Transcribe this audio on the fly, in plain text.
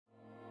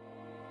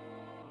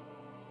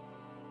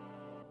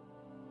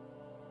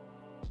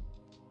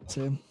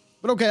Same.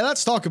 But okay,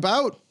 let's talk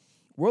about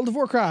World of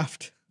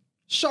Warcraft.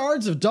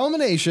 Shards of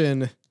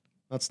Domination.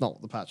 That's not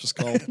what the patch is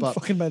called, but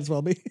fucking might as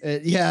well be.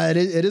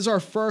 It is our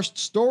first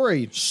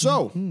story.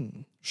 So,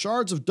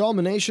 Shards of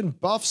Domination,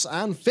 buffs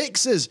and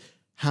fixes.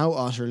 How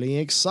utterly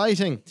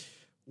exciting.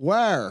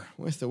 Where,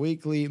 with the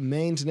weekly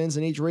maintenance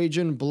in each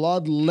region,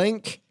 Blood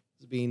Link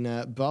has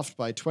been buffed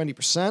by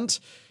 20%.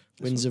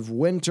 Winds of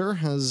Winter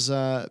has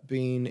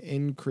been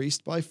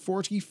increased by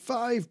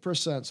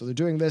 45%. So they're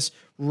doing this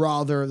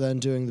rather than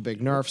doing the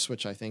big nerfs,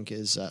 which I think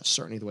is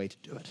certainly the way to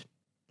do it.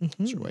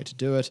 It's the way to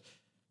do it.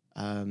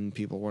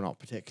 People were not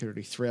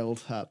particularly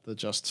thrilled at the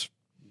just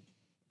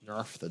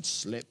nerf that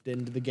slipped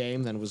into the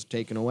game, then was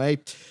taken away.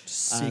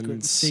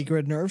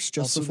 Secret nerfs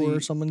just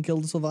before someone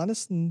killed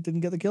Sylvanas and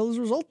didn't get the kill as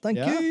a result. Thank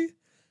you.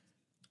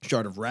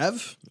 Shard of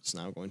Rev. It's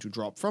now going to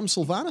drop from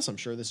Sylvanas. I'm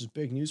sure this is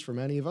big news for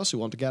many of us who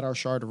want to get our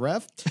Shard of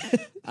Rev.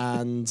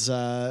 And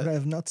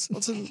Rev nuts.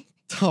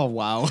 Oh,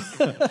 wow.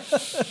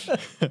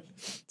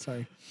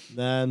 Sorry.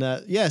 Then,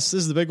 yes,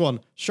 this is the big one.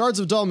 Shards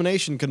of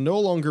Domination can no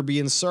longer be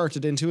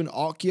inserted into an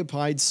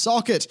occupied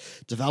socket.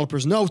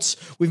 Developers notes,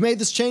 we've made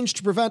this change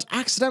to prevent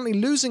accidentally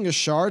losing a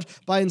shard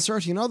by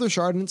inserting another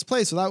shard in its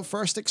place without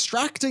first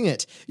extracting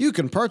it. You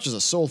can purchase a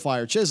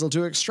Soulfire Chisel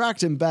to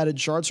extract embedded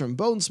shards from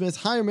Bonesmith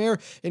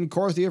Hyrmere in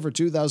Korthia for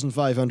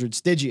 2,500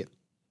 Stygia.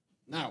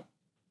 Now,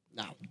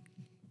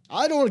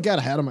 I don't want to get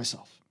ahead of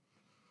myself.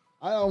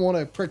 I don't want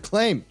to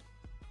proclaim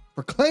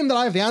that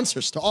I have the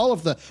answers to all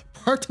of the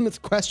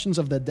pertinent questions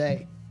of the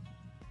day.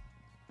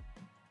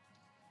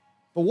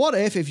 But what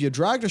if you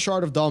dragged a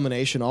Shard of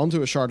Domination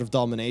onto a Shard of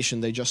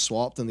Domination, they just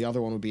swapped and the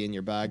other one would be in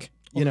your bag?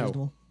 You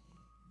know.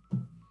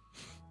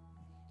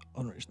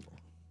 Unreasonable.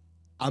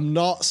 I'm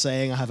not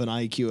saying I have an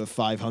IQ of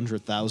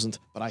 500,000,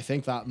 but I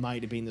think that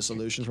might have been the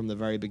solution from the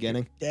very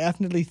beginning.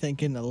 Definitely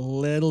thinking a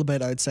little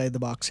bit outside the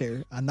box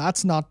here, and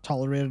that's not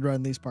tolerated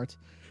around these parts.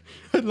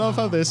 I love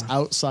how this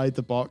outside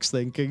the box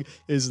thinking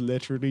is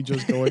literally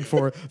just going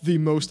for the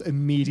most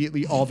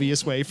immediately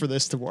obvious way for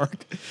this to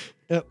work.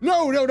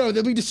 No,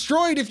 they'll be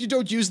destroyed if you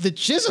don't use the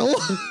chisel.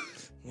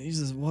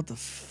 Jesus, what the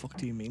fuck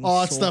do you mean?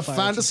 Oh, it's the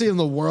fantasy and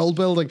the world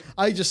building.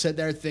 I just sit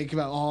there thinking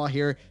about, oh,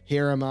 here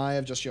am I.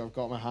 I've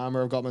got my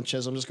hammer, I've got my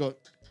chisel. I'm just going,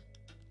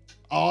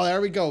 oh,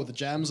 there we go. The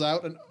gem's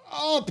out and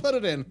put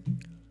it in.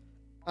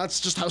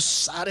 That's just how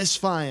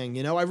satisfying,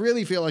 you know? I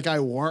really feel like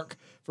I work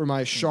for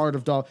my Shard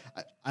of Dom.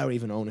 I don't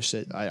even own a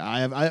shit.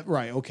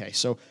 Right, okay.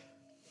 So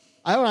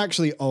I don't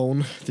actually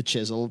own the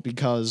chisel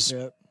because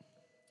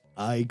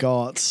I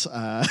got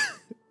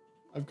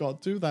I've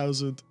got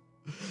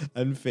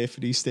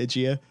 2,050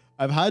 Stygia.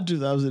 I've had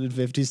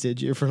 2,050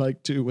 Stygia for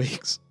like 2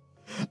 weeks.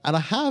 And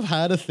I have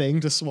had a thing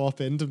to swap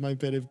into my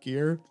bit of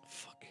gear.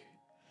 Fuck.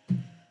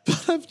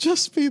 But I've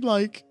just been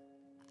like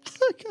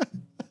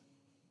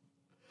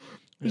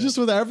just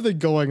with everything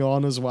going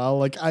on as well.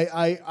 Like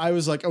I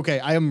was like, okay,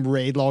 I am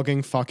raid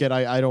logging. Fuck it.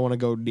 I don't want to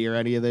go near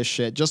any of this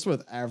shit. Just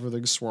with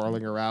everything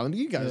swirling around.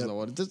 You guys know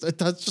what it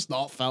has just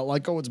not felt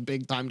like, oh, it's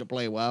big time to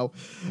play WoW.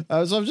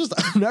 So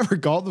I've never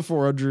got the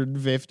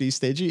 450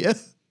 Stygia.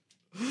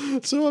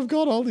 So I've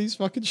got all these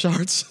fucking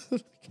shards.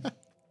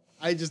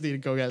 I just need to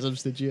go get some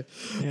Stygia.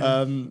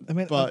 Yeah.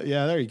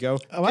 Yeah, there you go.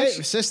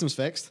 System's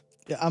fixed.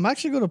 Yeah, I'm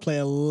actually going to play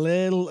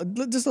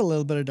just a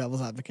little bit of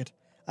devil's advocate.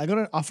 I'm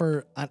going to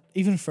offer an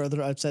even further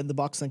outside the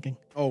box thinking.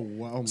 Oh,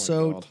 wow.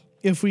 So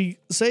if we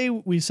say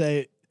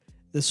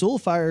the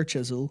Soulfire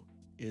Chisel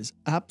is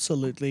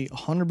absolutely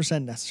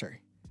 100%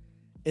 necessary.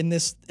 In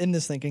this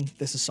thinking,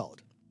 this is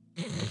solid.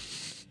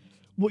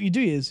 What you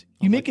do is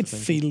you make it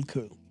feel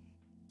cool.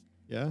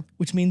 Yeah.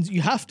 Which means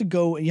you have to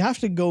go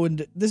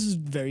and this is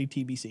very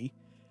TBC,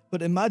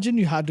 but imagine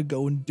you had to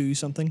go and do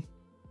something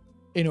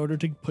in order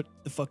to put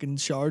the fucking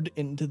shard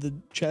into the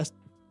chest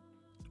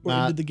or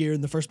into the gear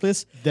in the first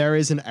place. There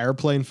is an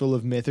airplane full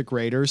of mythic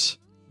raiders.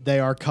 They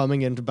are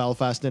coming into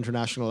Belfast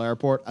International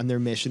Airport and their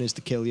mission is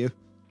to kill you.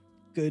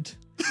 Good.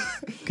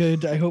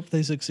 Good. I hope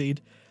they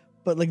succeed.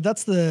 But like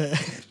that's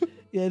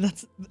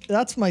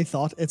that's my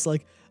thought. It's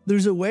like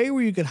there's a way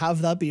where you could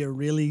have that be a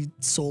really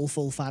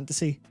soulful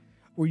fantasy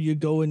where you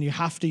go and you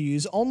have to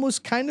use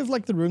almost kind of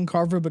like the Rune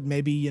Carver, but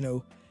maybe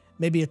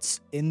it's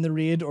in the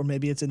raid or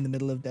maybe it's in the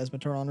middle of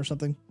Desmataron or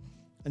something.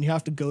 And you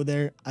have to go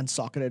there and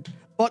socket it.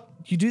 But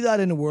you do that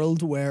in a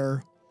world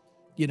where,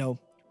 you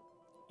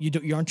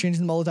aren't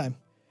changing them all the time.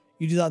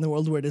 You do that in a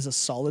world where it is a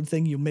solid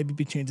thing. You'll maybe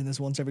be changing this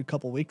once every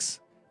couple of weeks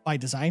by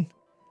design.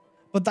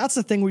 But that's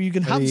the thing where you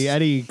can have...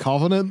 Any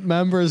Covenant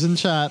members in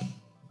chat?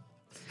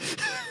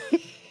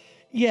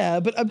 Yeah,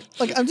 but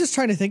I'm just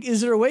trying to think,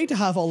 is there a way to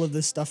have all of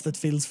this stuff that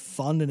feels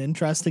fun and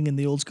interesting in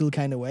the old school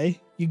kind of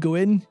way? You go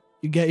in,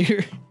 you get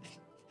your...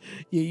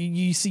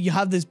 You see, you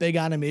have this big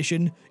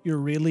animation.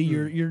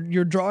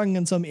 You're drawing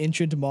in some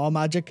ancient Maw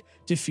magic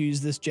to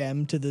fuse this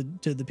gem to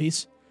the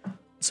piece.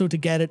 So to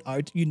get it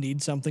out, you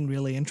need something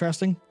really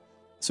interesting.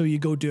 So you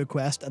go do a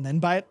quest and then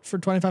buy it for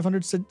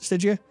 2,500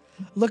 Stygia.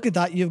 Look at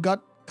that. You've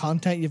got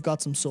content. You've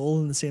got some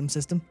soul in the same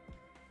system.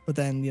 But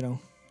then,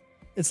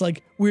 it's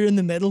like we're in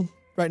the middle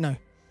right now.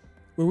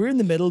 We're in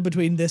the middle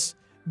between this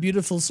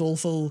beautiful,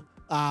 soulful,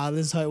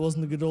 this is how it was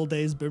in the good old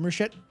days boomer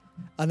shit.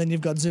 And then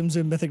you've got Zoom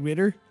Zoom Mythic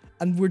Raider,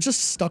 and we're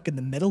just stuck in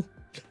the middle,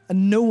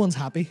 and no one's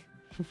happy.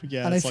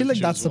 Yeah, and I feel like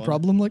that's the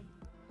problem. Like,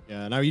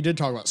 yeah. Now you did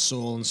talk about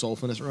soul and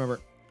soulfulness.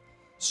 Remember,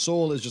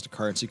 soul is just a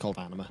currency called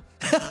anima.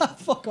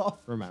 fuck off.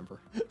 Remember.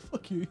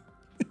 Fuck you.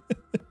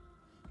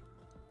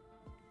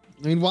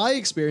 I mean, why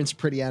experience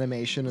pretty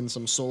animation and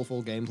some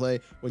soulful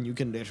gameplay when you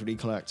can literally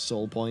collect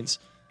soul points?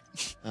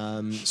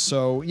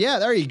 So yeah,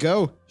 there you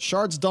go.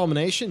 Shards of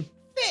Domination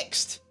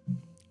fixed.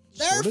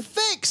 They're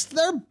fixed.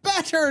 They're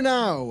better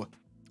now.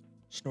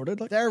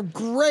 Snorted like. They're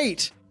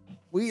great.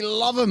 We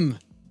love them.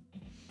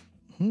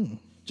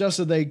 Just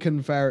so they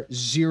confer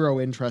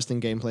zero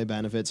interesting gameplay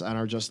benefits and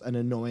are just an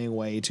annoying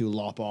way to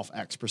lop off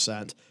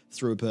X%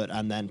 throughput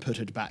and then put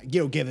it back,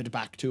 give it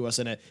back to us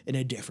in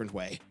a different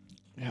way.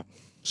 Yeah.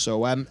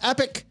 So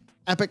epic,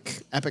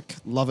 epic, epic.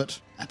 Love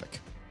it. Epic.